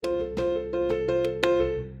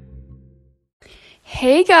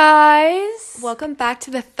Hey guys. Welcome back to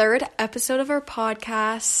the third episode of our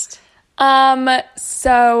podcast.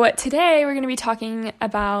 So today we're going to be talking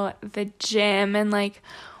about the gym and like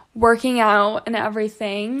working out and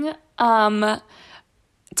everything.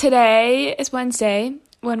 Today is Wednesday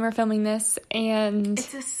when we're filming this and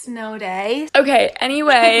It's a snow day. okay,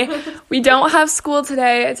 anyway, we don't have school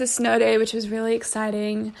today. It's a snow day, which was really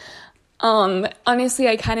exciting. Honestly,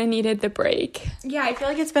 I kind of needed the break. Yeah, I feel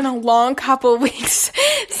like it's been a long couple of weeks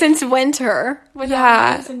since winter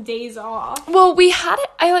without having some days off. Well, we had it,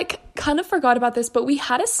 I like kind of forgot about this, but we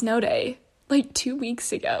had a snow day like 2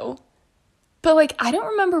 weeks ago. But like, I don't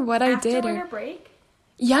remember what I did. After winter break?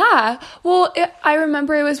 Yeah. Well, I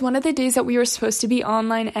remember it was one of the days that we were supposed to be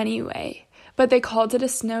online anyway, but they called it a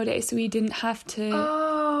snow day, so we didn't have to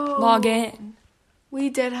log in.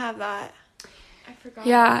 We did have that. I forgot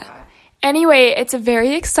Yeah. about that. Anyway, it's a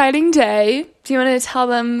very exciting day. Do you want to tell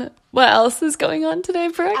them what else is going on today,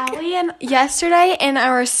 Brooke? Allie and yesterday in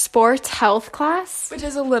our sports health class. Which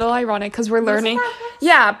is a little ironic because we're learning. that class?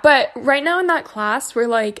 Yeah, but right now in that class, we're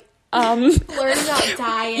like, Learning about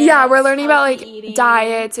diets. yeah, we're learning about like eating.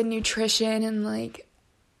 diets and nutrition and like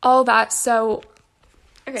all that. So,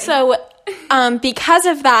 okay. So, because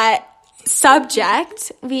of that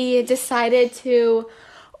subject, we decided to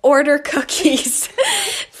order cookies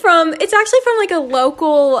it's actually from like a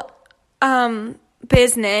local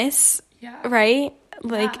business, Yeah. right?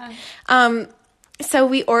 Like, so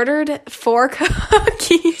we ordered 4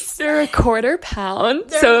 cookies. They're a quarter pound,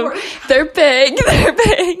 They're so quarter they're big. They're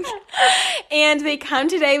big. And they come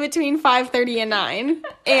today between 5:30 and 9.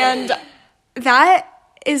 And that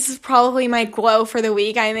is probably my glow for the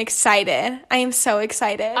week. I am excited. I am so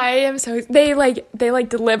excited. I am so they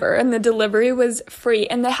deliver, and the delivery was free,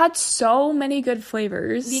 and they had so many good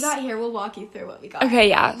flavors. we got here. We'll walk you through what we got. Okay,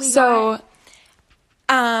 yeah. We got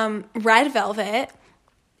red velvet,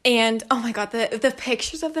 and oh my god, the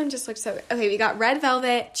pictures of them just look so good. Okay, we got red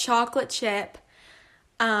velvet, chocolate chip,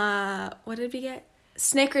 what did we get?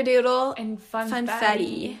 Snickerdoodle and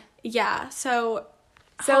funfetti. Yeah, so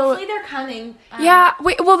hopefully they're coming. Yeah,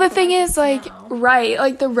 well, the thing is, like, snow. right,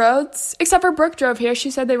 like, the roads, except for Brooke drove here,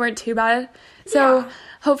 she said they weren't too bad, so Yeah.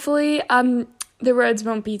 hopefully, the roads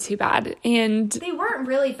won't be too bad, and They weren't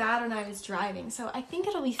really bad when I was driving, so I think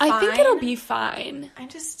it'll be fine. I think it'll be fine. I'm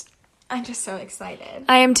just so excited.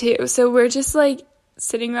 I am too, so we're just, like,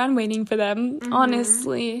 sitting around waiting for them,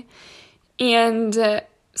 honestly, and,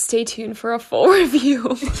 stay tuned for a full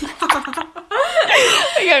review.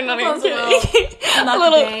 I'm not even kidding.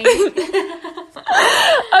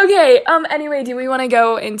 Okay, anyway, do we want to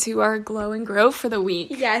go into our glow and grow for the week?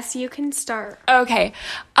 Yes, you can start. Okay,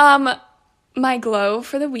 my glow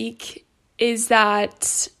for the week is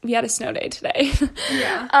that we had a snow day today.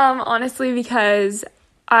 Yeah. Honestly, because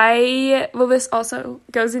this also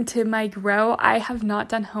goes into my grow. I have not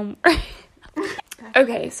done homework.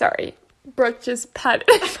 Okay, sorry. Brooke just petted.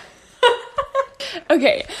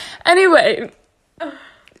 Okay, anyway.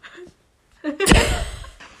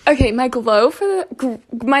 Okay, my grow for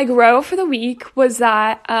the week was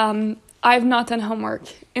that I've not done homework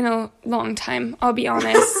in a long time, I'll be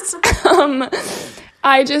honest.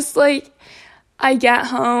 I just I get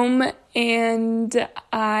home and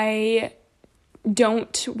I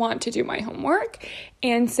don't want to do my homework,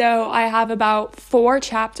 and so I have about 4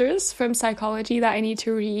 chapters from psychology that I need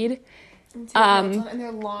to read. And they're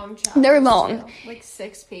long chapters. They're long. Too. Like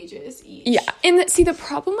 6 pages each. Yeah, and see, the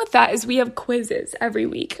problem with that is we have quizzes every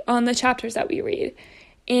week on the chapters that we read,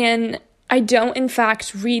 and I don't, in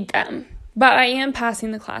fact, read them, but I am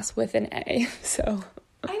passing the class with an A, so.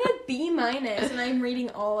 I got B-, and I'm reading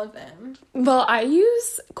all of them. Well, I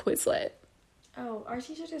use Quizlet. Oh, our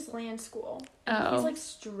teacher does land school. Oh. He's,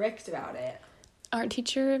 strict about it. Our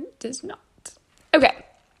teacher does not. Okay.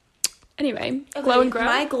 Anyway, glow and grow.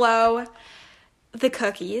 My glow, the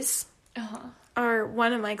cookies, Uh-huh. are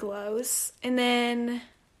one of my glows. And then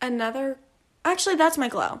actually, that's my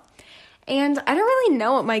glow. And I don't really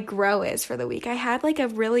know what my grow is for the week. I had, a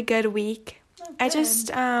really good week. Oh, I just,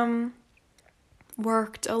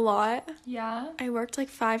 worked a lot. Yeah. I worked,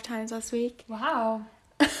 5 times last week. Wow.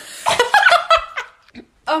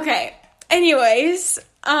 Okay. Anyways,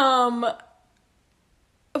 what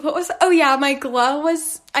was? Oh yeah, my glow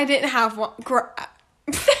was I didn't have one.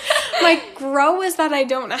 My grow was that I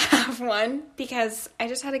don't have one because I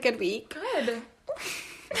just had a good week. Good.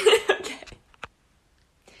 Okay.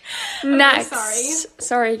 Next.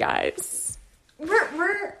 Sorry, guys.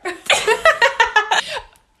 We're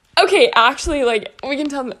Okay, actually, we can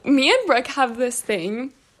tell them. Me and Brooke have this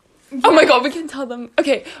thing Oh my god, we can tell them.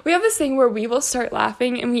 Okay, we have this thing where we will start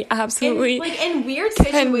laughing and we absolutely in weird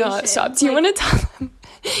situations. cannot stop. Do you want to tell them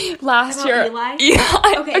last about year? Eli? Yeah.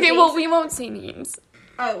 Okay, well, we won't say names.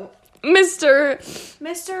 Oh. Mr.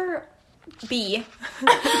 B.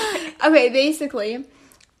 Okay, basically,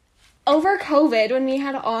 over COVID, when we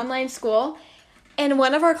had online school, in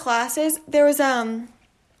one of our classes, there was,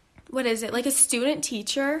 what is it, like a student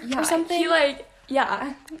teacher or something?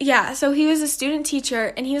 Yeah, so he was a student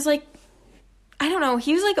teacher, and he was like, I don't know,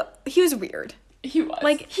 he was weird. He was.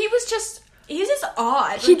 Like, he was just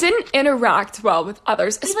odd. He didn't interact well with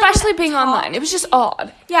others, especially being online. It was just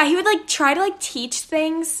odd. Yeah, he would, like, try to, like, teach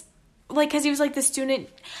things, like, because he was, like, the student,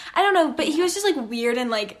 I don't know, but he was just, like, weird and,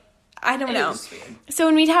 like, I don't know. Was weird. So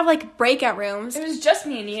when we'd have, like, breakout rooms. It was just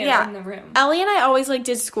me and Ian in the room. Ellie and I always, like,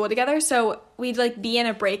 did school together, so we'd, like, be in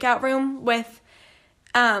a breakout room with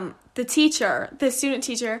the student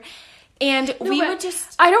teacher, and we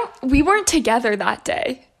weren't together that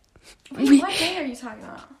day. Wait, what day are you talking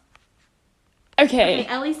about? Okay,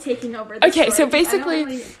 Ellie's taking over the Okay, story. so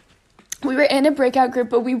basically, we were in a breakout group,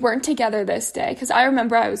 but we weren't together this day, because I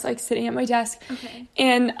remember I was, like, sitting at my desk,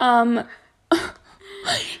 and,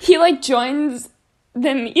 he, like, joins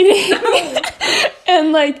the meeting,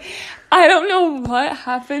 and, like, I don't know what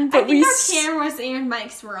happened, but I think our cameras and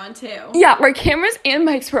mics were on, too. Yeah, our cameras and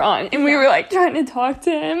mics were on, and we were, like, trying to talk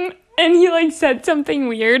to him, and he, like, said something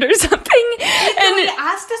weird or something, and he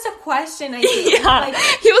asked us a question, I think. Yeah, like,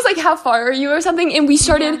 he was like, how far are you, or something, and we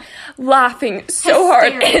started laughing so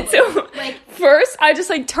hard, and so, first, I just,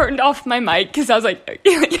 like, turned off my mic, because I was like, and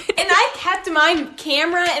I kept my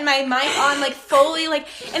camera and my mic on, like, fully, like,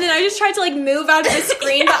 and then I just tried to, like, move out of the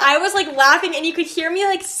screen, but I was, like, laughing, and you could hear me,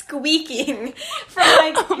 like, squeaking from,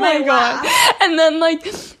 like, oh my god, laugh. and then, like,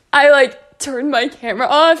 I, like, turned my camera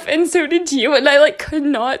off, and so did you, and I, like, could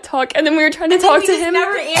not talk, and then we were trying to talk to him.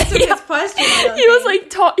 Never answered his question. He was,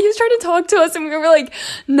 like, he was trying to talk to us, and we were, like,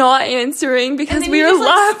 not answering, because we were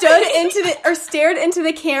laughing. Stared into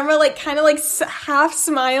the camera, like, kind of, like, half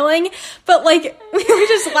smiling, but, like, we were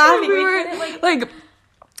just laughing. We were, like,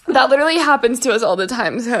 that literally happens to us all the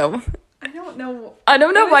time, so. I don't know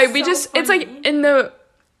why, so we just, funny. it's, like, in the,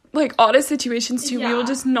 like, oddest situations, too, we will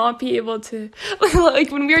just not be able to,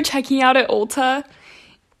 like, when we were checking out at Ulta,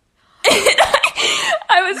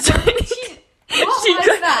 I was trying to,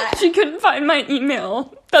 she couldn't find my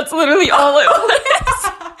email. That's literally all it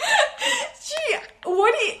was.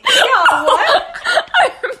 What?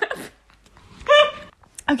 I remember.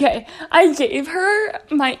 Okay, I gave her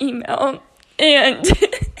my email, and she,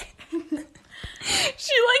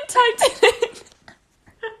 like, typed it in.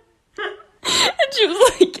 And she was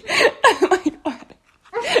like, oh my god.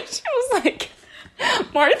 She was like,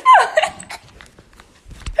 Martha.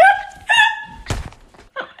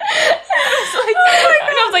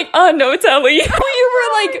 I was like, oh no, Telly. You were,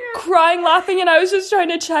 like, crying, laughing, and I was just trying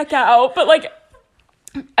to check out, but, like,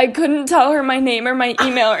 I couldn't tell her my name or my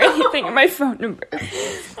email or anything or my phone number.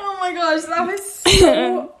 Oh my gosh, that was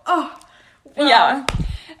so... Oh. Wow. Yeah.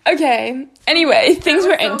 Okay. Anyway, things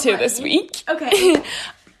we're so into funny. this week. Okay.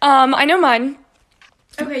 I know mine.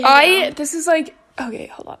 Okay. This is like, okay,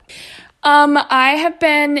 hold on. I have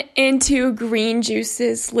been into green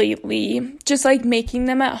juices lately, just like making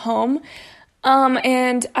them at home.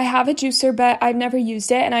 And I have a juicer, but I've never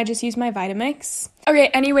used it, and I just use my Vitamix. Okay,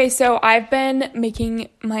 anyway, so I've been making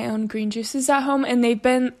my own green juices at home, and they've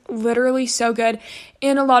been literally so good.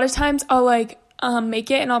 And a lot of times I'll, like,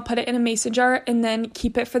 make it, and I'll put it in a mason jar, and then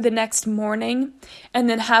keep it for the next morning, and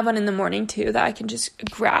then have one in the morning, too, that I can just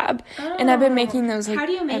grab. Oh. And I've been making those, like, how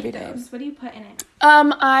do you make every those? day. What do you put in it?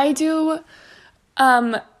 I do,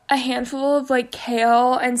 a handful of, like,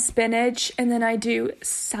 kale and spinach, and then I do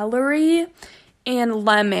celery and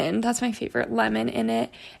lemon. That's my favorite, lemon in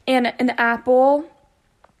it. And an apple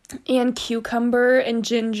and cucumber and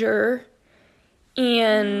ginger.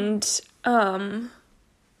 And,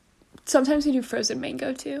 sometimes we do frozen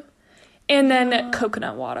mango, too. And then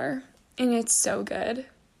coconut water. And it's so good.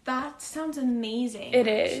 That sounds amazing. It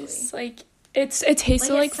is. Like, it tastes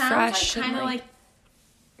like fresh. Like, kind of like...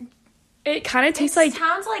 It kind of tastes like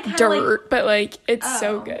sounds like dirt, but, like, it's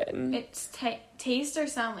so good. It's taste or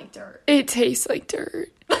sound like dirt? It tastes like dirt.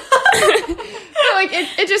 But, like,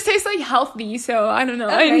 it just tastes like healthy, so I don't know.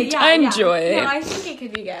 Okay, I enjoy it. No, I think it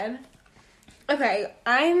could be good. Okay,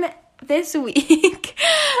 this week,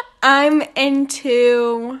 I'm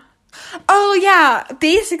into... Oh, yeah,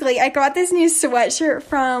 basically, I got this new sweatshirt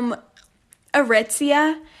from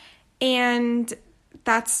Aritzia, and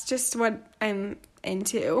that's just what I'm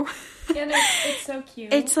into. Yeah, it's so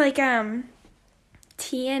cute. It's like,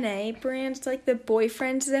 TNA brand. It's like the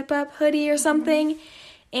boyfriend zip-up hoodie or something.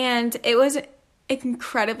 and it was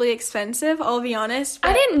incredibly expensive, I'll be honest.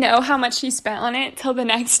 I didn't know how much she spent on it till the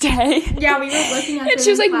next day. Yeah, we were looking at it. And she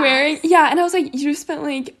was like wearing, and I was like, you spent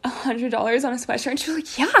like $100 on a sweatshirt? And she was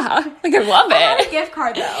like, yeah, like I love it. I had a gift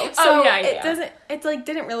card though, so it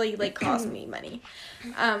didn't really like cost me money,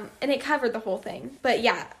 and it covered the whole thing. But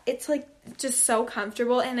yeah, it's like just so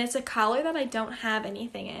comfortable, and it's a color that I don't have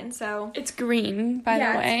anything in, so it's green, by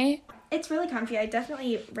the way. It's really comfy. I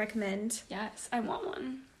definitely recommend. Yes, I want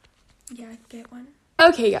one. Yeah, get one.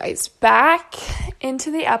 Okay, guys, back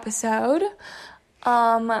into the episode.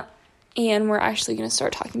 And we're actually going to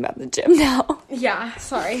start talking about the gym now. Yeah,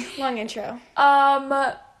 sorry. Long intro.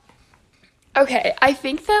 Okay, I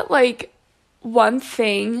think that, like, one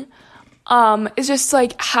thing, is just,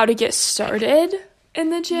 like, how to get started in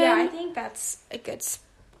the gym. Yeah, I think that's a good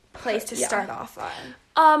place to start off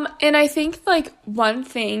on. And I think, like, one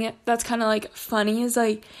thing that's kind of, like, funny is,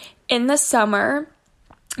 like, in the summer,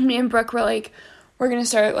 me and Brooke were, like, we're going to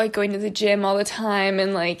start, like, going to the gym all the time,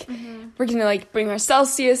 and, like, we're going to, like, bring our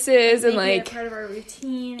Celsiuses, and, like, part of our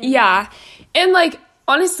routine. Yeah. And, like,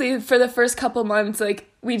 honestly, for the first couple months, like,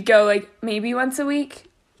 we'd go, like, maybe once a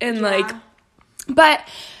week, and, like, but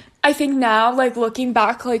I think now, like, looking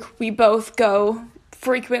back, like, we both go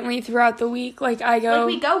frequently throughout the week. Like, I go... Like,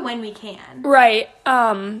 we go when we can. Right.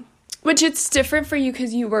 Which it's different for you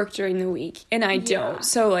because you work during the week, and I don't.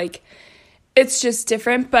 So, like, it's just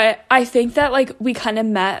different. But I think that, like, we kind of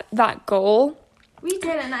met that goal. We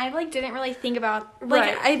did, and I, like, didn't really think about...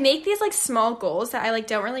 Like, I make these, like, small goals that I, like,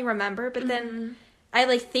 don't really remember, but then I,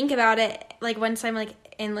 like, think about it, like, once I'm, like,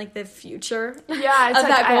 in, like, the future of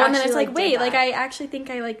that goal, and then it's like, wait, like, I actually think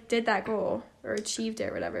I, like, did that goal or achieved it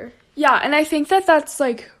or whatever. Yeah, and I think that that's,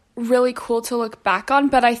 like, really cool to look back on,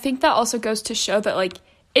 but I think that also goes to show that, like,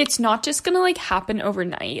 it's not just gonna, like, happen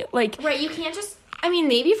overnight. Like... Right, you can't just... I mean,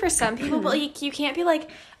 maybe for some people, but, like, you can't be like,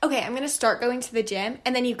 okay, I'm gonna start going to the gym,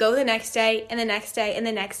 and then you go the next day, and the next day, and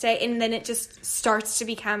the next day, and then it just starts to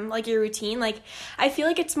become, like, your routine. Like, I feel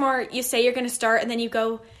like it's more, you say you're gonna start, and then you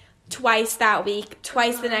go twice that week,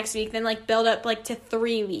 twice the next week, then, like, build up, like, to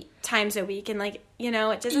 3 times a week, and, like, you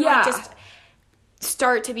know, it doesn't, like, just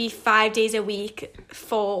start to be 5 days a week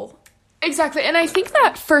full. Exactly, and I think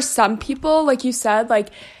that for some people, like you said, like,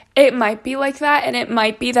 it might be like that, and it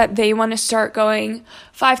might be that they want to start going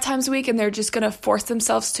 5 times a week, and they're just going to force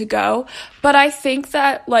themselves to go. But I think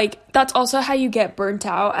that, like, that's also how you get burnt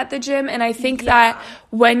out at the gym, and I think that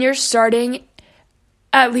when you're starting,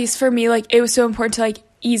 at least for me, like, it was so important to, like,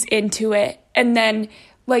 ease into it, and then,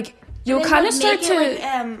 like, you'll kind of start to...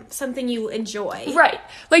 like, something you enjoy. Right.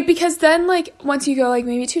 Like, because then, like, once you go, like,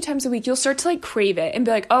 maybe 2 times a week, you'll start to, like, crave it and be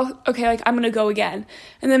like, oh, okay, like, I'm gonna go again.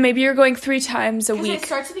 And then maybe you're going 3 times a week. It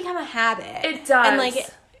starts to become a habit. It does. And, like,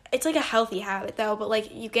 it's, like, a healthy habit, though, but,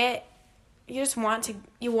 like, you just want to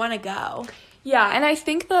go. Yeah, and I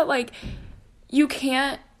think that, like, you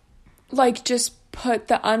can't, like, just put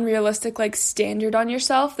the unrealistic, like, standard on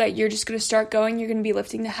yourself that you're just going to start going, you're going to be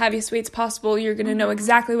lifting the heaviest weights possible, you're going to know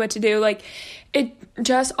exactly what to do. Like, it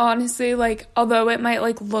just honestly, like, although it might,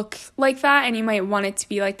 like, look like that and you might want it to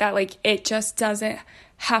be like that, like, it just doesn't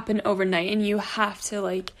happen overnight, and you have to,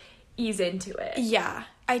 like, ease into it. Yeah,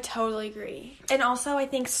 I totally agree. And also, I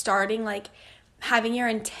think starting, like, having your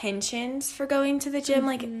intentions for going to the gym,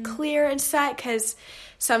 like, clear and set, because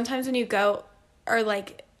sometimes when you go, or,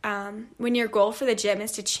 like, when your goal for the gym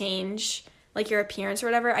is to change, like, your appearance or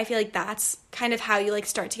whatever, I feel like that's kind of how you, like,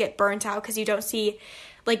 start to get burnt out, because you don't see,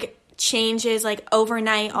 like, changes, like,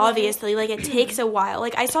 overnight, obviously. Like, it takes a while.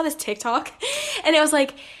 Like, I saw this TikTok, and it was,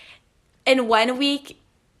 like, in 1 week,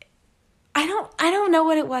 I don't know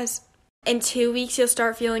what it was. In 2 weeks, you'll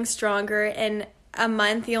start feeling stronger. In a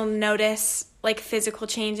month, you'll notice, like, physical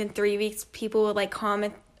change. In 3 weeks, people will, like,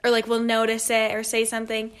 comment, or, like, will notice it or say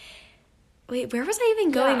something. Wait, where was I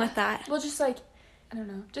even going with that? Well, just, like, I don't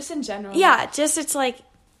know. Just in general. Yeah, just, it's, like...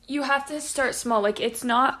 You have to start small. Like, it's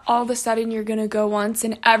not all of a sudden you're going to go once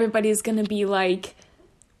and everybody's going to be, like,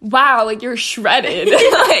 wow, like, you're shredded.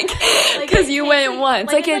 Like, because you went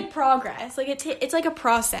once. Like, it's, like, progress. Like, it's, like, a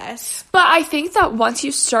process. But I think that once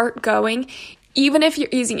you start going, even if you're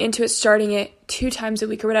easing into it, starting it 2 times a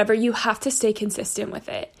week or whatever, you have to stay consistent with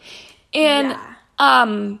it. And,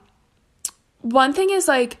 one thing is,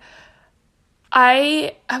 like...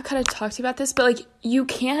 I've kind of talked about this, but, like, you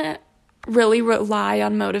can't really rely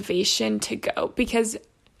on motivation to go, because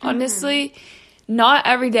honestly, not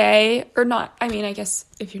every day, or not, I mean, I guess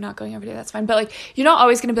if you're not going every day, that's fine, but, like, you're not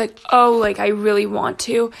always going to be like, oh, like, I really want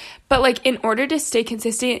to, but, like, in order to stay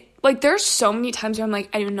consistent, like, there's so many times where I'm like,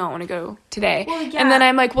 I do not want to go today, and then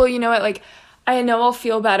I'm like, well, you know what, like, I know I'll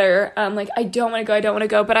feel better, like, I don't want to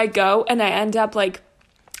go, but I go, and I end up, like,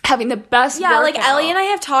 having the best Yeah, workout. like Ellie and I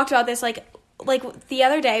have talked about this, like the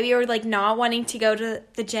other day we were like not wanting to go to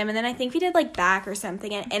the gym, and then I think we did like back or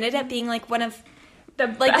something, and it ended up being like one of the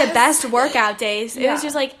best workout days. It was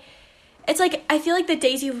just like, it's like I feel like the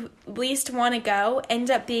days you least want to go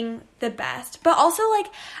end up being the best. But also, like,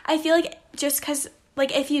 I feel like just because,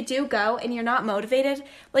 like, if you do go and you're not motivated,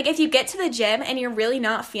 like, if you get to the gym and you're really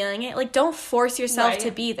not feeling it, like, don't force yourself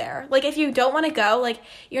to be there. Like, if you don't want to go, like,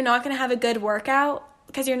 you're not going to have a good workout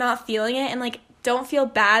because you're not feeling it. And, like, don't feel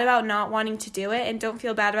bad about not wanting to do it, and don't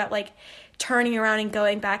feel bad about, like, turning around and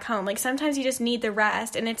going back home. Like, sometimes you just need the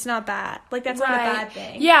rest, and it's not bad. Like, that's not a bad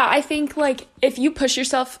thing. Yeah, I think, like, if you push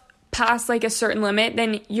yourself past, like, a certain limit,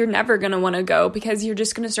 then you're never going to want to go because you're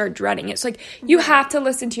just going to start dreading it. So, like, you have to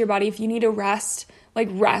listen to your body. If you need to rest. Like,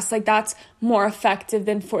 that's more effective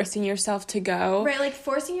than forcing yourself to go. Right, like,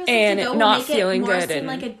 forcing yourself and to go not will make feeling it more good seem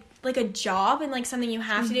and like a job and, like, something you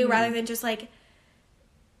have to do rather than just, like,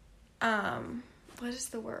 what is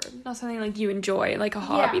the word? Not something, like, you enjoy, like, a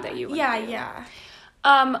hobby that you Yeah.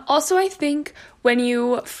 Also, I think when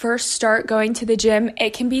you first start going to the gym,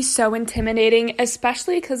 it can be so intimidating,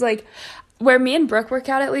 especially because, like, where me and Brooke work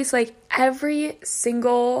out, at least, like, every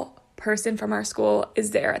single person from our school is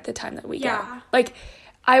there at the time that we go. Like,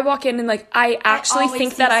 I walk in and, like, I actually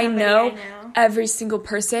think that I know every single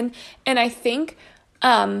person. And I think,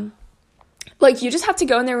 like, you just have to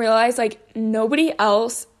go in there and realize, like, nobody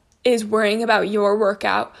else is worrying about your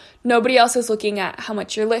workout. Nobody else is looking at how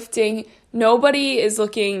much you're lifting. Nobody is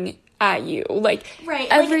looking at you. Like,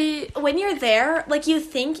 like, when you're there, like, you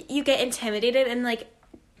think you get intimidated, and, like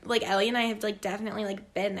Ellie and I have, like, definitely,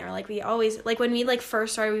 like, been there. Like, we always, like, when we, like,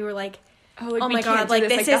 first started, we were like, oh my god, like,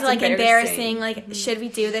 this is, like, embarrassing. Like, should we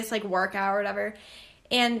do this, like, workout or whatever?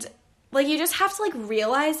 And, like, you just have to, like,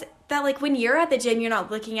 realize that, like, when you're at the gym, you're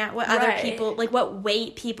not looking at what other people, like, what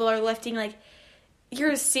weight people are lifting. Like,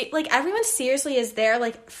 like, everyone seriously is there,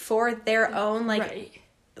 like, for their own, like,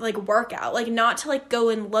 like, workout. Like, not to, like, go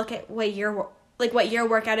and look at what your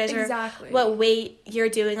workout is or what weight you're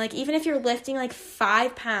doing. Like, even if you're lifting, like,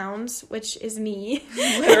 5 pounds, which is me.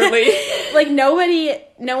 Literally. Like, no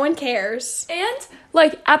one cares. And,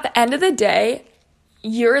 like, at the end of the day,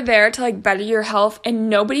 you're there to, like, better your health, and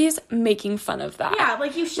nobody's making fun of that. Yeah,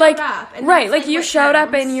 like, you showed up. And like, you showed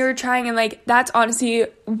up and you're trying, and, like, that's honestly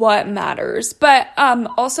what matters. But,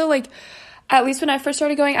 also, like, at least when I first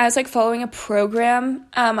started going, I was, like, following a program.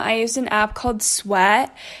 I used an app called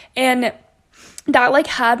Sweat, and that, like,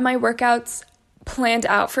 had my workouts planned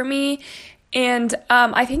out for me. And,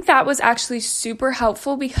 I think that was actually super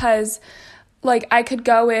helpful because, like, I could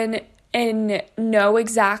go in and know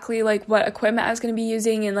exactly, like, what equipment I was going to be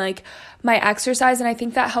using and, like, my exercise. And I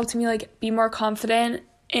think that helped me, like, be more confident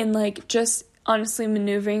in, like, just honestly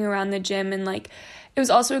maneuvering around the gym. And, like, it was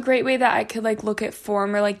also a great way that I could, like, look at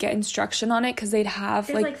form or, like, get instruction on it because they'd have,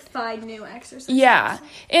 like 5 new exercises. Yeah.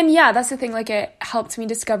 And, yeah, that's the thing. Like, it helped me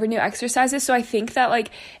discover new exercises. So I think that,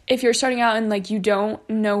 like, if you're starting out and, like, you don't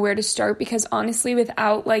know where to start, because honestly,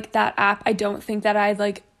 without, like, that app, I don't think that I'd,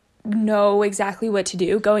 like, know exactly what to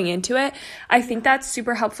do going into it. I think that's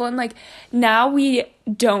super helpful. And, like, now we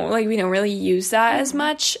don't really use that as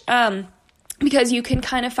much, because you can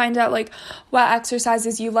kind of find out, like, what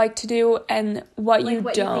exercises you like to do and what you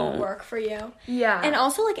don't. You think work for you. Yeah. And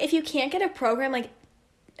also, like, if you can't get a program, like,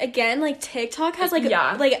 again, like, TikTok has, like,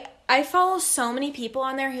 like, I follow so many people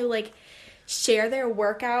on there who, like, share their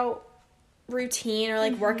workout routine or,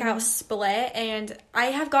 like, workout split, and I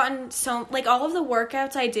have gotten so, like, all of the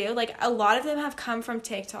workouts I do, like, a lot of them have come from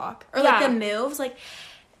TikTok, or, like, the moves, like,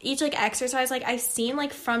 each, like, exercise, like, I've seen,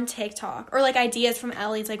 like, from TikTok, or, like, ideas from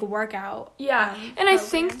Ellie's, like, workout and program. I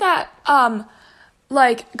think that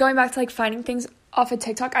like, going back to, like, finding things off of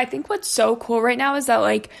TikTok, I think what's so cool right now is that,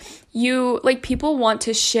 like, people want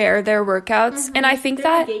to share their workouts, and I think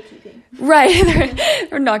they're that gatekeeping. Right.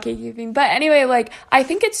 They're not gatekeeping. But anyway, like, I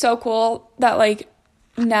think it's so cool that, like,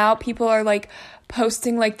 now people are, like,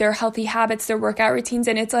 posting, like, their healthy habits, their workout routines,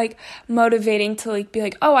 and it's, like, motivating to, like, be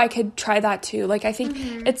like, oh, I could try that too. Like, I think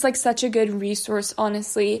it's, like, such a good resource,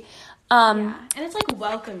 honestly. And it's, like,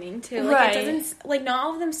 welcoming too. Like, it doesn't, like, not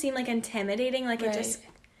all of them seem, like, intimidating. Like, it just,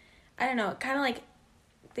 I don't know, kind of, like,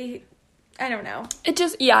 I don't know. It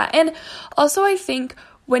just, and also I think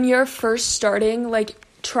when you're first starting, like,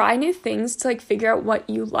 try new things to, like, figure out what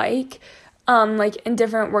you like, like, in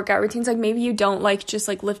different workout routines. Like, maybe you don't like just,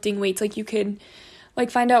 like, lifting weights. Like, you could,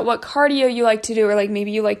 like, find out what cardio you like to do, or, like,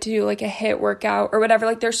 maybe you like to do, like, a HIIT workout or whatever.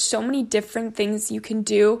 Like, there's so many different things you can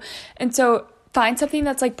do, and so find something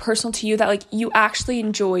that's, like, personal to you that, like, you actually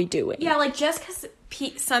enjoy doing. Yeah, like, just because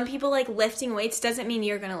some people like lifting weights doesn't mean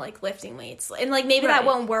you're gonna like lifting weights, and, like, maybe that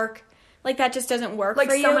won't work like, that just doesn't work like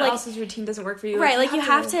for you. someone Like, else's routine doesn't work for you. right, like, you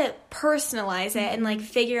have to personalize it and, like,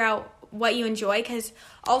 figure out what you enjoy, because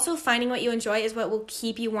also finding what you enjoy is what will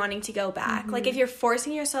keep you wanting to go back. Like, if you're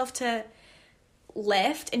forcing yourself to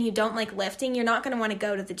lift and you don't like lifting, you're not going to want to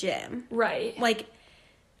go to the gym. Right. Like,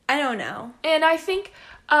 I don't know. And I think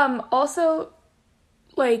also,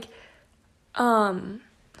 like, hold on,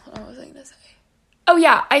 what was I going to say? Oh,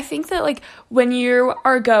 yeah, I think that, like, when you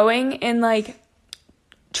are going and, like,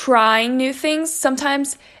 trying new things,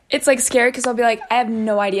 sometimes it's, like, scary because I'll be like, I have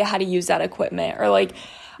no idea how to use that equipment, or, like,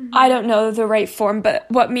 I don't know the right form. But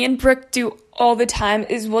what me and Brooke do all the time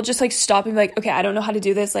is we'll just, like, stop and be like, okay, I don't know how to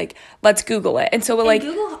do this, like, let's Google it. And so we'll, like,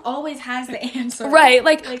 Google always has the answer. right,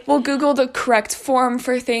 like we'll Google the correct form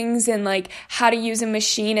for things and, like, how to use a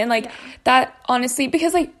machine, and, like, that, honestly,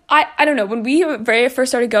 because, like, I don't know, when we very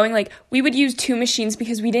first started going, like, we would use 2 machines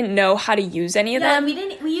because we didn't know how to use any of them.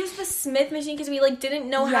 We used the Smith machine because we, like, didn't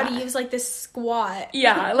know how to use, like, this squat.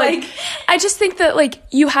 Yeah, like, I just think that, like,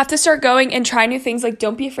 you have to start going and try new things. Like,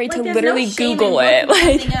 don't be afraid to literally Google it.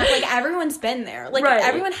 Like, everyone's been there. Like, right.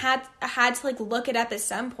 Everyone had to, like, look it up at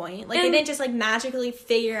some point. Like, they didn't just, like, magically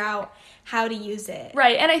figure out how to use it.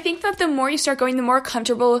 Right, and I think that the more you start going, the more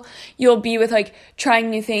comfortable you'll be with, like, trying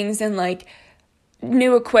new things and, like,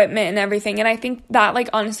 new equipment and everything. And I think that, like,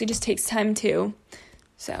 honestly just takes time too.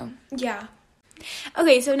 So yeah.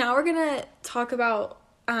 Okay, so now we're gonna talk about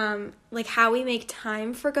like, how we make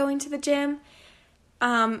time for going to the gym.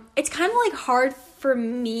 It's kind of, like, hard for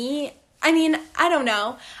me. I mean, I don't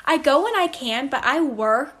know, I go when I can, but I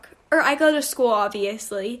go to school,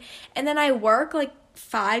 obviously, and then I work, like,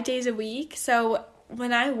 5 days a week. So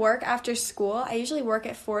when I work after school, I usually work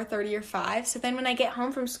at 4:30 or 5. So then when I get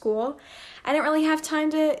home from school, I don't really have time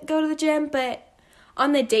to go to the gym. But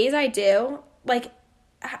on the days I do, like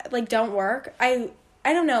don't work, I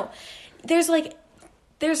don't know. There's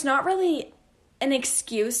not really an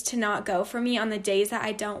excuse to not go for me on the days that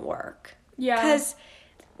I don't work. yeah, Because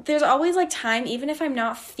there's always, like, time, even if I'm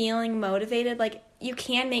not feeling motivated, like, you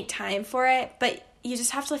can make time for it, but you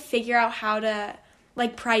just have to figure out how to,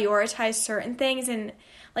 like, prioritize certain things. And,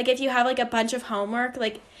 like, if you have, like, a bunch of homework,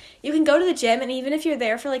 like, you can go to the gym, and even if you're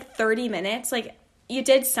there for, like, 30 minutes, like, you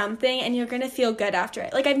did something and you're gonna feel good after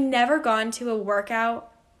it. Like, I've never gone to a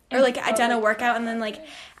workout, or, like, I've done a workout and then, like,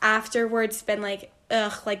 afterwards been like,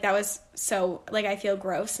 ugh, like, that was so, like, I feel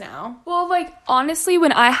gross now. well, like, honestly,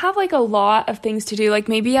 when I have, like, a lot of things to do, like,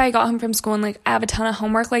 maybe I got home from school and, like, I have a ton of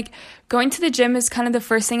homework, like, going to the gym is kind of the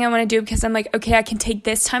first thing I want to do, because I'm like, okay, I can take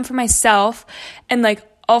this time for myself, and, like,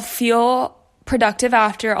 I'll feel productive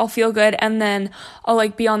after, I'll feel good, and then I'll,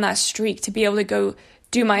 like, be on that streak to be able to go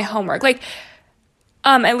do my homework. Like,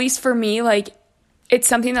 at least for me, like, it's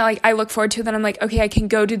something that, like, I look forward to, that I'm like, okay, I can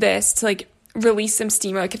go do this to, like, release some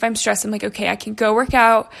steam. Or, like, if I'm stressed, I'm like, okay, I can go work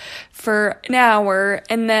out for an hour,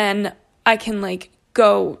 and then I can, like,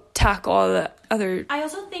 go tackle all the other. I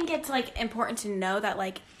also think it's, like, important to know that,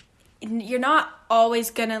 like, you're not always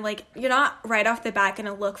gonna, like, you're not right off the bat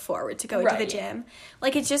gonna look forward to going to the gym.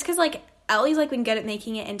 Like, it's just because, like, Ellie's, like, been good at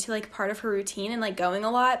making it into, like, part of her routine and, like, going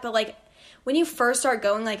a lot. But, like, when you first start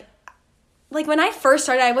going, like, when I first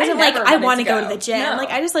started, I wasn't like, I want to go to the gym. No. Like,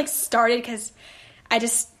 I just, like, started because I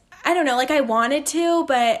don't know, like, I wanted to,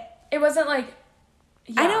 but it wasn't like,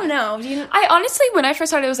 I don't know. I honestly, when I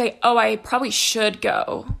first started, I was like, oh, I probably should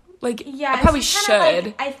go. Like, yeah, I probably should.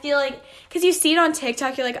 Like, I feel like, because you see it on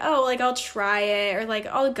TikTok, you're like, oh, like, I'll try it, or, like,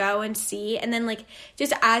 I'll go and see. And then, like,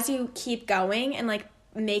 just as you keep going and, like,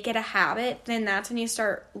 make it a habit, then that's when you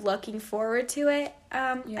start looking forward to it,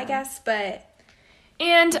 I guess. But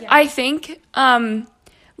and I think,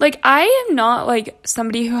 like, I am not, like,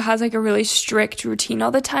 somebody who has, like, a really strict routine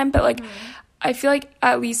all the time, but, like, I feel like,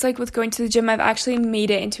 at least, like, with going to the gym, I've actually made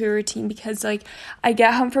it into a routine, because, like, I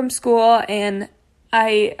get home from school, and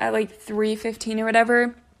at, like, 3:15 or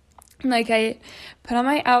whatever, like, I put on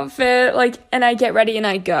my outfit, like, and I get ready and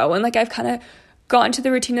I go, and, like, I've kind of gotten to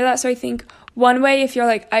the routine of that. So I think one way, if you're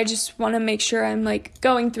like, I just want to make sure I'm, like,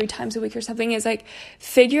 going 3 times a week or something, is, like,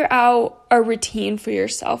 figure out a routine for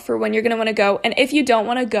yourself for when you're going to want to go. And if you don't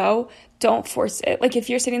want to go, don't force it. Like, if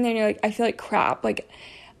you're sitting there and you're like, I feel like crap, like,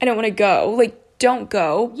 I don't want to go, like, don't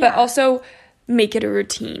go, but also make it a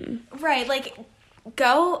routine. Right, like,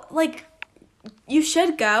 go, like, you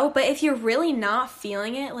should go, but if you're really not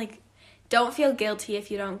feeling it, like, don't feel guilty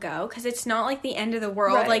if you don't go, because it's not, like, the end of the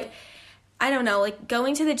world. Right. Like, I don't know, like,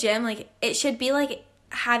 going to the gym, like, it should be, like,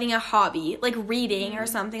 having a hobby, like, reading or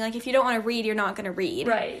something. Like, if you don't want to read, you're not going to read.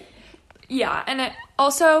 Right. Yeah, and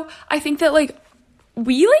also, I think that, like,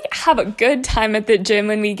 we, like, have a good time at the gym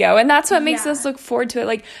when we go, and that's what makes us look forward to it.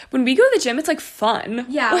 Like, when we go to the gym, it's, like, fun.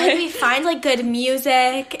 Yeah, like, we find, like, good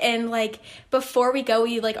music, and, like, before we go,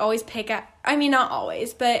 we, like, always pick out, I mean, not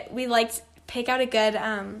always, but we, like, pick out a good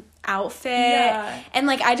outfit. Yeah. And,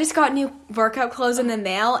 like, I just got new workout clothes in the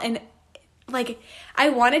mail, and, like, I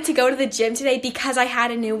wanted to go to the gym today because I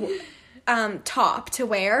had a new top to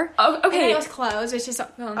wear. Oh, okay. And it was closed, which is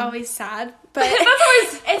always sad. But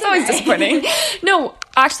it's always disappointing. No,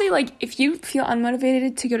 actually, like, if you feel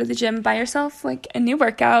unmotivated to go to the gym, buy yourself, like, a new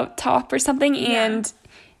workout top or something, and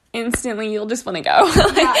instantly you'll just want to go.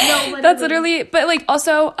 Like, that's literally, but, like,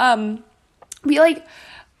 also,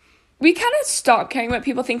 we kind of stop caring what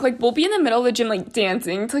people think. Like, we'll be in the middle of the gym, like,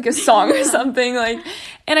 dancing to, like, a song or something, like,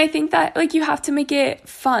 and I think that, like, you have to make it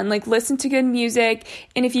fun. Like, listen to good music,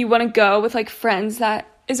 and if you want to go with, like, friends, that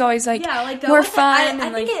is always, like, more fun.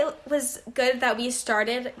 I think it was good that we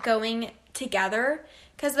started going together,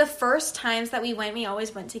 because the first times that we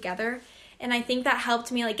always went together, and I think that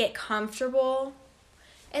helped me, like, get comfortable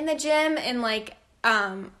in the gym, and, like,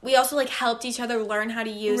 we also, like, helped each other learn how to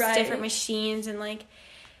use different machines, and, like,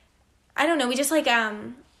 I don't know, we just, like,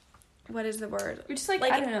 what is the word? We just, like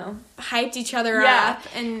I don't know. Hyped each other up,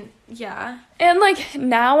 and, And, like,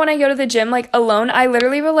 now when I go to the gym, like, alone, I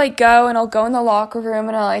literally will, like, go, and I'll go in the locker room,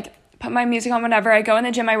 and I'll, like, put my music on whenever I go in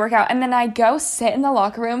the gym, I work out, and then I go sit in the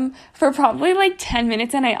locker room for probably, like, 10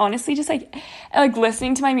 minutes, and I honestly just, like,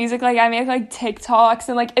 listening to my music, like, I make, like, TikToks,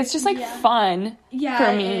 and, like, it's just, like, fun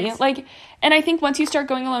for me. Like, and I think once you start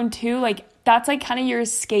going alone, too, like, that's, like, kind of your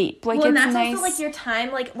escape. Like, well, it's and that's nice. also, like, your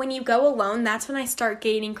time. Like, when you go alone, that's when I start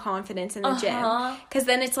gaining confidence in the gym. Because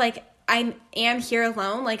then it's, like, I am here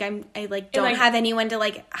alone. Like, I don't have anyone to,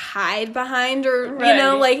 like, hide behind or, you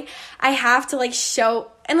know, like, I have to, like,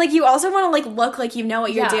 show. And, like, you also want to, like, look like you know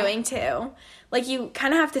what you're doing, too. Like, you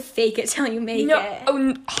kind of have to fake it till you make it.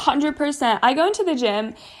 Oh, 100%. I go into the gym,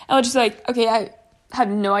 and I'll just, like, okay, I have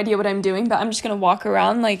no idea what I'm doing, but I'm just gonna walk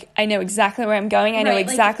around. Like, I know exactly where I'm going. I know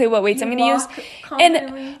exactly what weights I'm gonna use.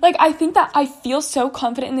 And, like, I think that I feel so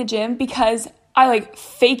confident in the gym because I, like,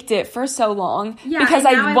 faked it for so long because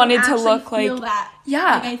I wanted to look like that.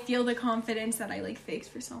 Like, I feel the confidence that I, like, faked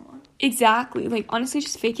for so long. Exactly. Like, honestly,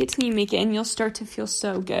 just fake it till you make it, and you'll start to feel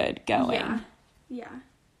so good going. Yeah.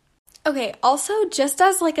 Okay, also, just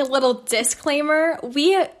as, like, a little disclaimer,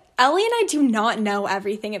 Ellie and I do not know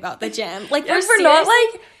everything about the gym. Like, we're not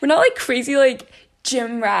like crazy, like,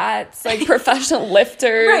 gym rats, like, professional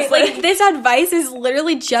lifters. Right, like, this advice is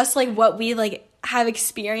literally just, like, what we, like, have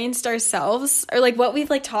experienced ourselves, or, like, what we've,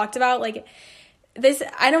 like, talked about. Like, this,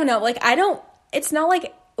 I don't know, like, it's not,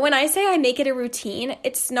 like, when I say I make it a routine,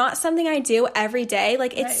 it's not something I do every day.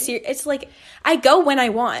 Like, it's like, I go when I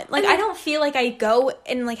want. Like, I don't feel like I go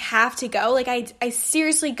and, like, have to go. Like, I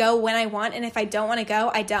seriously go when I want, and if I don't want to go,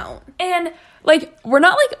 I don't. And, like, we're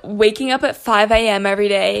not, like, waking up at 5 a.m. every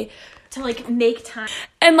day to, like, make time.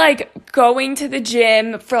 And, like, going to the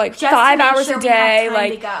gym for, like, just 5 hours a day,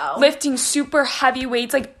 like, lifting super heavy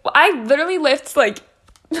weights. Like, I literally lift, like,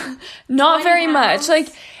 not very much. Like,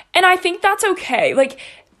 and I think that's okay. Like,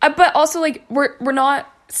 but also, like, we're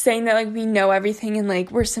not saying that, like, we know everything and, like,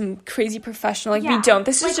 we're some crazy professional. Like, we don't.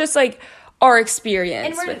 This is just, like, our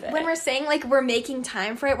experience with it. When we're saying, like, we're making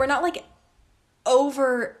time for it, we're not, like,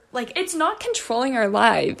 over, like... It's not controlling our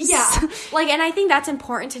lives. Yeah. Like, and I think that's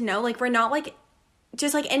important to know. Like, we're not, like...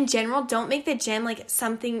 Just, like, in general, don't make the gym, like,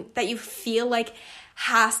 something that you feel like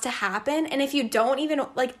has to happen. And if you don't even,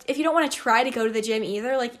 like, if you don't want to try to go to the gym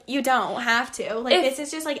either, like, you don't have to. Like, this is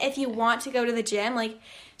just, like, if you want to go to the gym, like...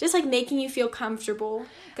 Just, like, making you feel comfortable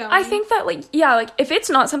going. I think that, like, like, if it's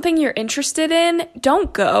not something you're interested in,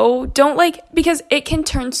 don't go. Don't, like, because it can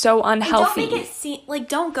turn so unhealthy. And don't make it seem, like,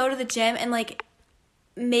 don't go to the gym and, like,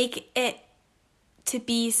 make it to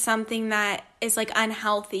be something that is, like,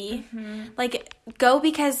 unhealthy. Mm-hmm. Like, go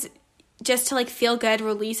because just to, like, feel good,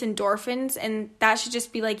 release endorphins, and that should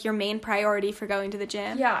just be, like, your main priority for going to the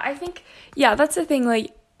gym. Yeah, I think, that's the thing,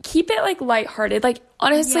 like, keep it, like, lighthearted. Like,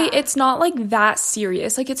 honestly, it's not, like, that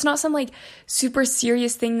serious. Like, it's not some, like, super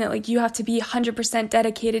serious thing that, like, you have to be 100%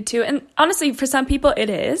 dedicated to. And honestly, for some people, it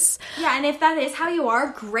is. Yeah, and if that is how you are,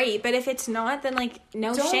 great. But if it's not, then, like,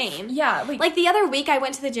 no shame. Yeah. Like, the other week, I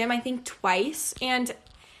went to the gym, I think, twice, and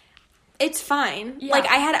it's fine. Yeah. Like,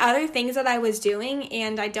 I had other things that I was doing,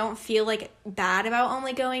 and I don't feel, like, bad about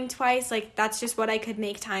only going twice. Like, that's just what I could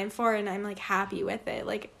make time for, and I'm, like, happy with it.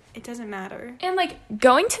 Like, it doesn't matter. And, like,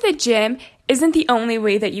 going to the gym isn't the only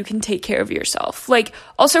way that you can take care of yourself. Like,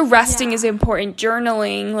 also resting is important.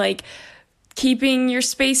 Journaling, like, keeping your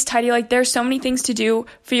space tidy. Like, there's so many things to do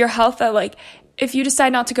for your health that, like, if you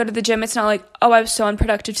decide not to go to the gym, it's not like, oh, I was so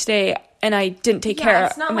unproductive today and I didn't take care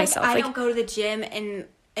of myself. I don't go to the gym and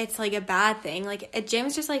it's like a bad thing. Like a gym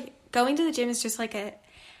is just like, going to the gym is just like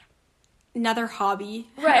another hobby.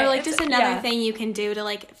 Right. Or like just another thing you can do to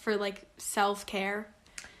like, for like self-care.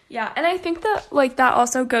 Yeah. And I think that like that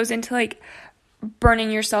also goes into like burning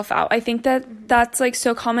yourself out. I think that that's like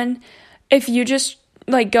so common. If you just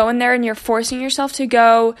like go in there and you're forcing yourself to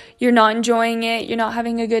go, you're not enjoying it, you're not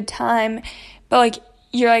having a good time, but like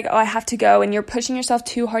you're like, oh, I have to go, and you're pushing yourself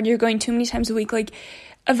too hard, you're going too many times a week, like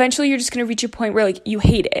eventually you're just going to reach a point where like you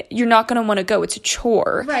hate it, you're not going to want to go, it's a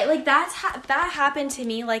chore. Right. Like that happened to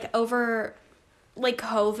me like over like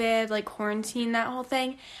COVID, like quarantine, that whole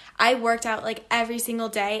thing. I worked out like every single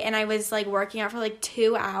day, and I was like working out for like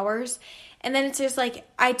 2 hours. And then it's just like,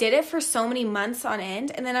 I did it for so many months on end.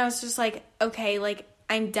 And then I was just like, okay, like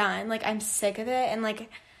I'm done. Like I'm sick of it. And like,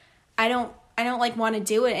 I don't like want to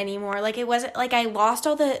do it anymore. Like it wasn't like I lost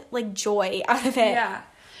all the like joy out of it. Yeah.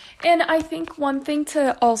 And I think one thing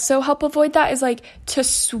to also help avoid that is like to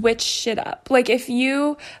switch shit up. Like if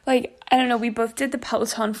you like, I don't know, we both did the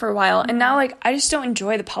Peloton for a while, and now like I just don't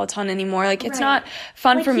enjoy the Peloton anymore. Like it's not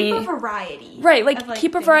fun like, for me. Keep a variety. Right, like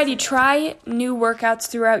keep a variety. Try new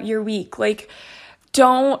workouts throughout your week. Like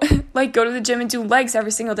don't like go to the gym and do legs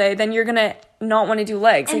every single day. Then you're gonna not want to do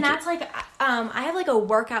legs. And like, that's like I have like a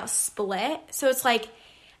workout split. So it's like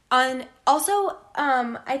I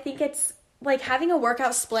think it's like having a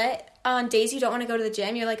workout split on days you don't want to go to the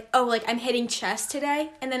gym. You're like, oh, like I'm hitting chest today,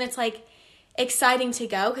 and then it's like exciting to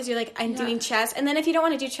go because you're like, I'm doing chest. And then if you don't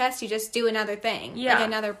want to do chest, you just do another thing, like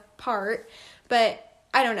another part. But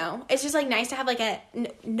I don't know, it's just like nice to have like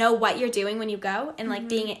know what you're doing when you go, and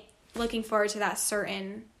like looking forward to that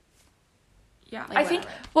certain like, I think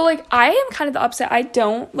well, like I am kind of the opposite. I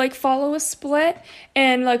don't like follow a split,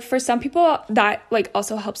 and like for some people that like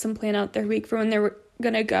also helps them plan out their week for when they're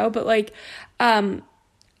gonna go. But like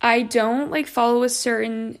I don't like follow a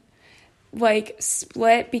certain like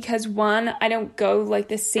split because one, I don't go like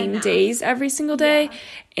the same days every single day,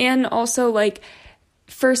 and also like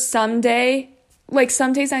for some days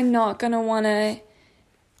I'm not gonna want to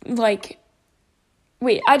like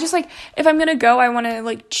I just like if I'm gonna go, I want to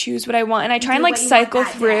like choose what I want, and I try and like cycle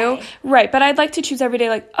through right, but I'd like to choose every day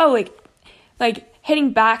like, oh, like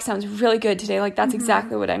hitting back sounds really good today, like that's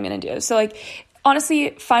exactly what I'm gonna do. So like honestly,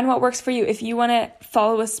 find what works for you. If you want to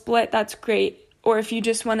follow a split, that's great. Or if you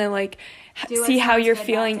just want to like see how you're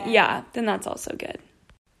feeling, then that's also good.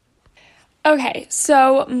 Okay,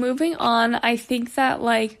 so moving on, I think that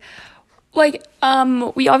like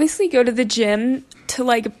we obviously go to the gym to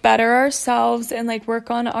like better ourselves and like work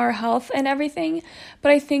on our health and everything, but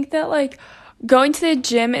I think that like going to the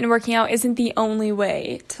gym and working out isn't the only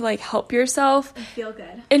way to like help yourself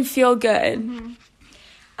and feel good.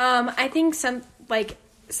 I think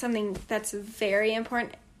something that's very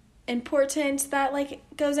important that like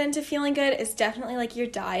goes into feeling good is definitely like your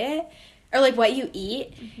diet or like what you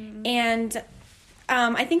eat. And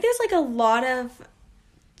I think there's like a lot of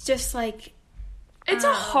just like it's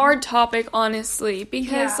a hard topic, honestly,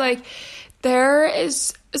 because like there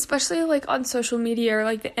is, especially like on social media or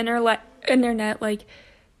like the internet, like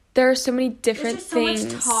there are so many different things.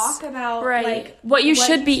 There's so much talk about like what you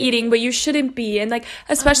should be eating, what you shouldn't be, and like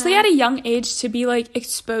especially at a young age to be like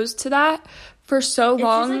exposed to that for so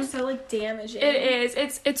long. It's just like so like damaging. It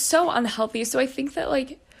is. It's so unhealthy. So I think that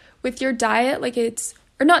like with your diet, like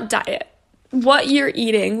or not diet, what you're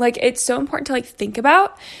eating, like it's so important to like think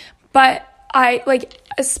about. But I like,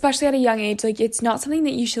 especially at a young age, like it's not something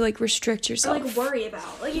that you should like restrict yourself. Or like worry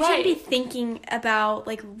about. Like you shouldn't be thinking about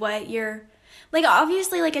like what you're like.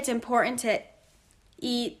 Obviously, like it's important to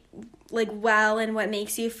eat like well and what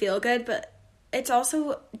makes you feel good, but it's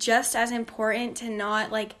also just as important to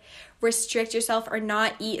not like restrict yourself or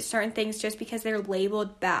not eat certain things just because they're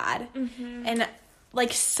labeled bad. And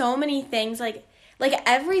like so many things, like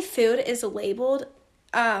every food is labeled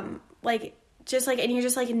like just like, and you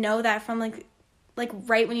just like know that from like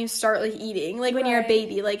right when you start like eating, like when you're a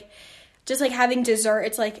baby, like just like having dessert,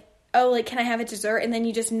 it's like, oh, like can I have a dessert? And then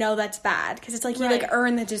you just know that's bad because it's like you like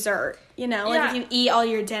earn the dessert, you know, like if you eat all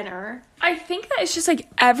your dinner. I think that it's just like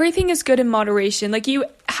everything is good in moderation. Like you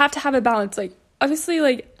have to have a balance. Like obviously,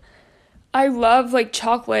 like I love like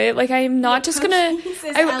chocolate. Like I'm not just gonna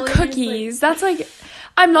cookies. That's like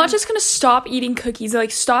I'm not just gonna stop eating cookies, or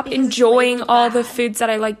like stop enjoying all the foods that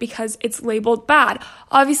I like because it's labeled bad.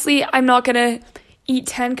 Obviously, I'm not gonna eat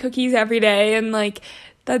 10 cookies every day, and like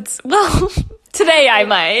that's today I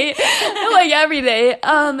might like every day.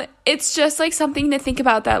 It's just like something to think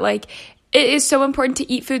about that like it is so important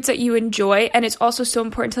to eat foods that you enjoy, and it's also so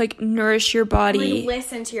important to like nourish your body. Like,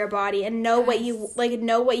 listen to your body and know what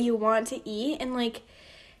you want to eat, and like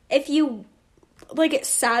if you like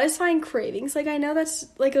satisfying cravings. Like I know that's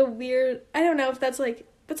like a weird, I don't know if that's like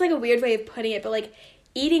a weird way of putting it, but like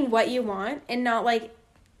eating what you want and not like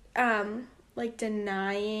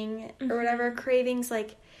denying or whatever cravings.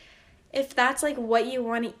 Like if that's like what you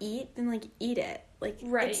want to eat, then like eat it. Like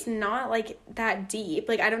it's not like that deep.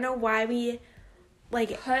 Like I don't know why we like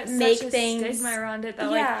make such a things stigma around it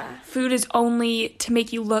that like food is only to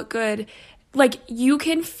make you look good. Like you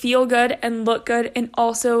can feel good and look good and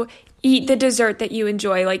also eat the dessert that you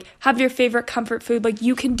enjoy. Like have your favorite comfort food. Like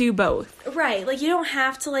you can do both. Right. Like you don't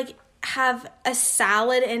have to like have a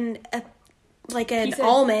salad and an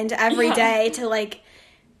almond every day to like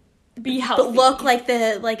be healthy, look like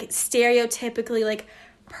the like stereotypically like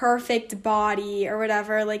perfect body or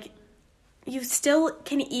whatever. Like you still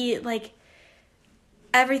can eat like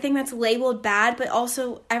everything that's labeled bad, but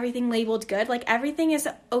also everything labeled good. Like everything is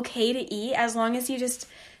okay to eat as long as you just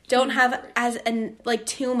don't have like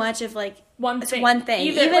too much of like one thing.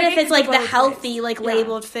 Even if it's like the healthy like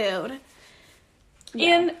labeled food.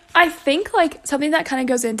 Yeah. And I think like something that kind of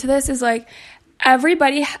goes into this is like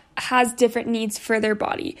everybody has different needs for their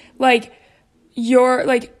body. Like your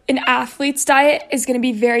like an athlete's diet is going to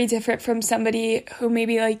be very different from somebody who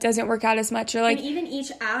maybe like doesn't work out as much, or like, and even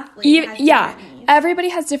each athlete has different needs. Everybody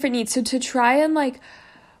has different needs. So to try and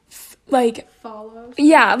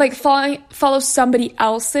follow somebody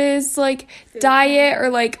else's like diet or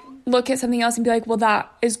like look at something else and be like, well,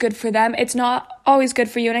 that is good for them, it's not always good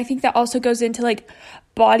for you. And I think that also goes into like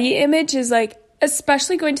body image, is like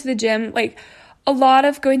especially going to the gym. Like a lot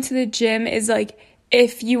of going to the gym is like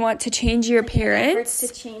if you want to change your appearance, to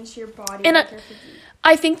change your body, and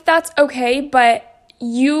I think that's okay, but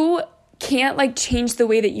you can't like change the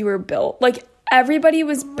way that you were built. Like everybody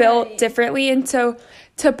was built differently, and so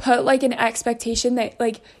to put like an expectation that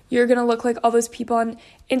like you're gonna look like all those people on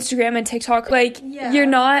Instagram and TikTok, like you're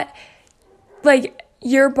not, like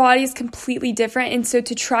your body is completely different, and so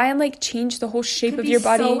to try and like change the whole shape of your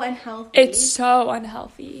body, so unhealthy. It's so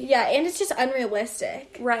unhealthy. Yeah, and it's just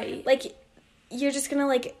unrealistic. Right. Like you're just gonna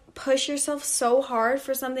like push yourself so hard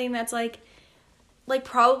for something that's like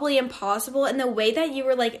probably impossible, and the way that you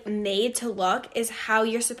were like made to look is how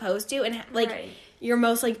you're supposed to, and like your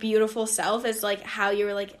most like beautiful self is like how you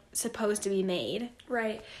were like supposed to be made.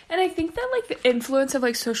 Right. And I think that like the influence of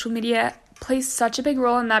like social media plays such a big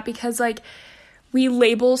role in that, because like we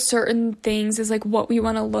label certain things as like what we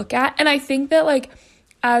want to look at, and I think that like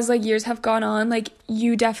as like years have gone on, like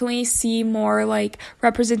you definitely see more like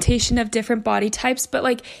representation of different body types, but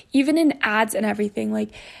like even in ads and everything, like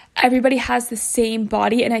everybody has the same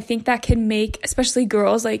body, and I think that can make especially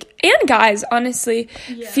girls like and guys honestly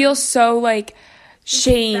feel so like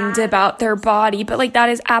shamed about their body, but like that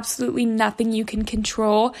is absolutely nothing you can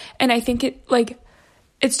control, and I think it like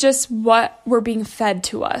it's just what we're being fed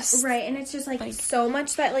to us, right? And it's just like so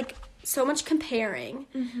much that like so much comparing.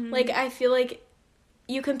 Like I feel like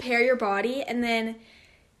you compare your body, and then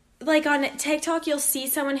like on TikTok you'll see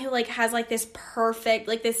someone who like has like this perfect,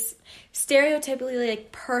 like this stereotypically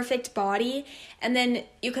like perfect body, and then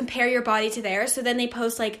you compare your body to theirs, so then they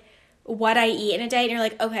post like what I eat in a day, and you're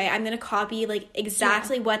like, okay, I'm gonna copy like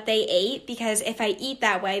exactly what they ate, because if I eat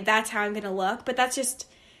that way, that's how I'm gonna look. But that's just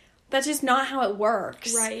not how it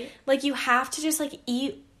works. Right. Like you have to just like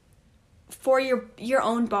eat for your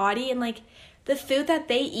own body, and like the food that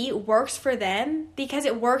they eat works for them because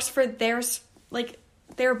it works for their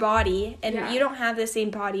body, and you don't have the same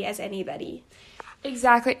body as anybody.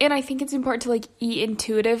 Exactly. And I think it's important to like eat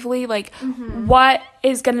intuitively, like what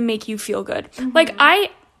is going to make you feel good. Like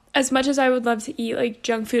as much as I would love to eat like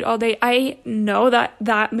junk food all day, I know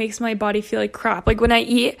that makes my body feel like crap. Like when I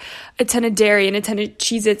eat a ton of dairy and a ton of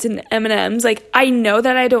Cheez-Its and M&Ms, like I know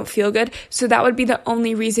that I don't feel good. So that would be the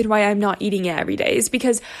only reason why I'm not eating it every day, is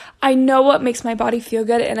because I know what makes my body feel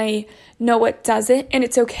good and I know what doesn't. And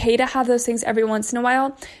it's okay to have those things every once in a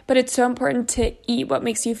while, but it's so important to eat what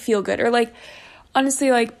makes you feel good. Or like,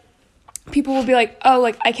 honestly, like people will be like, oh,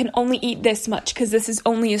 like I can only eat this much because this is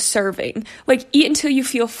only a serving. Like eat until you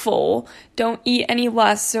feel full. Don't eat any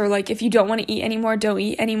less, or like if you don't want to eat anymore, don't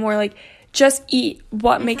eat anymore. Like just eat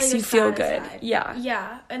what makes you feel good.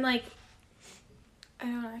 Yeah. And like I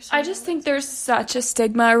don't know. I just think there's such a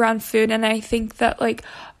stigma around food, and I think that like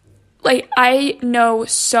I know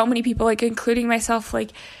so many people, like including myself,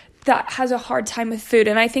 like that has a hard time with food,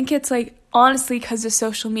 and I think it's like honestly because of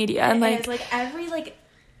social media, and like every like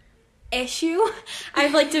issue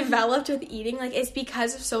I've like developed with eating like is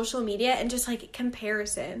because of social media and just like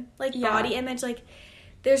comparison, like body image. Like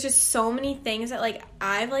there's just so many things that, like,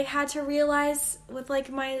 I've, like, had to realize with,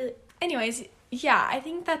 like, my... Anyways, yeah, I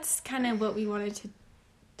think that's kind of what we wanted to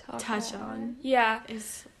touch on. Yeah.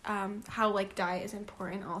 Is how, like, diet is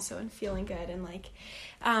important also and feeling good. And, like,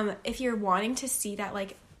 if you're wanting to see that,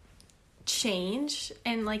 like, change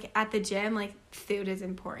and, like, at the gym, like, food is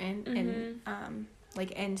important. And,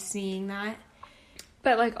 like, and seeing that.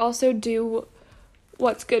 But, like, also do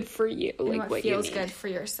what's good for you. And like, what feels you need. good for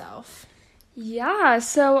yourself. Yeah,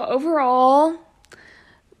 so overall,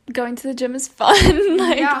 going to the gym is fun.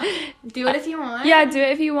 Like, yeah, do it if you want. Yeah, do it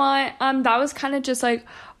if you want. That was kind of just, like,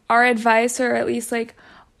 our advice, or at least, like,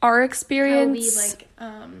 our experience.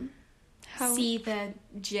 How we, like, see the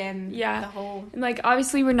gym, the whole... And, like,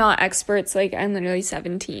 obviously, we're not experts. Like, I'm literally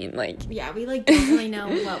 17. Like... Yeah, we, like, don't really know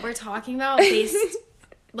what we're talking about based...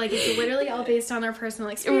 Like, it's literally all based on our personal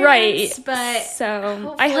experience. Right. But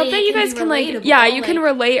so, I hope that you guys can, like... Yeah, you can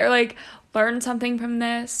relate or, like, learn something from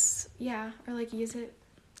this. Yeah, or, like, use it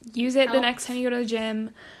the next time you go to the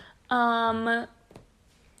gym.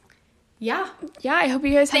 Yeah. Yeah, I hope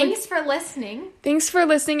you guys Thanks for listening. Thanks for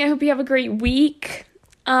listening. I hope you have a great week.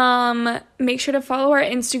 Make sure to follow our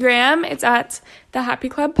Instagram. It's at the Happy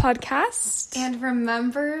Club Podcast. And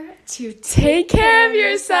remember to take care of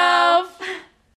yourself.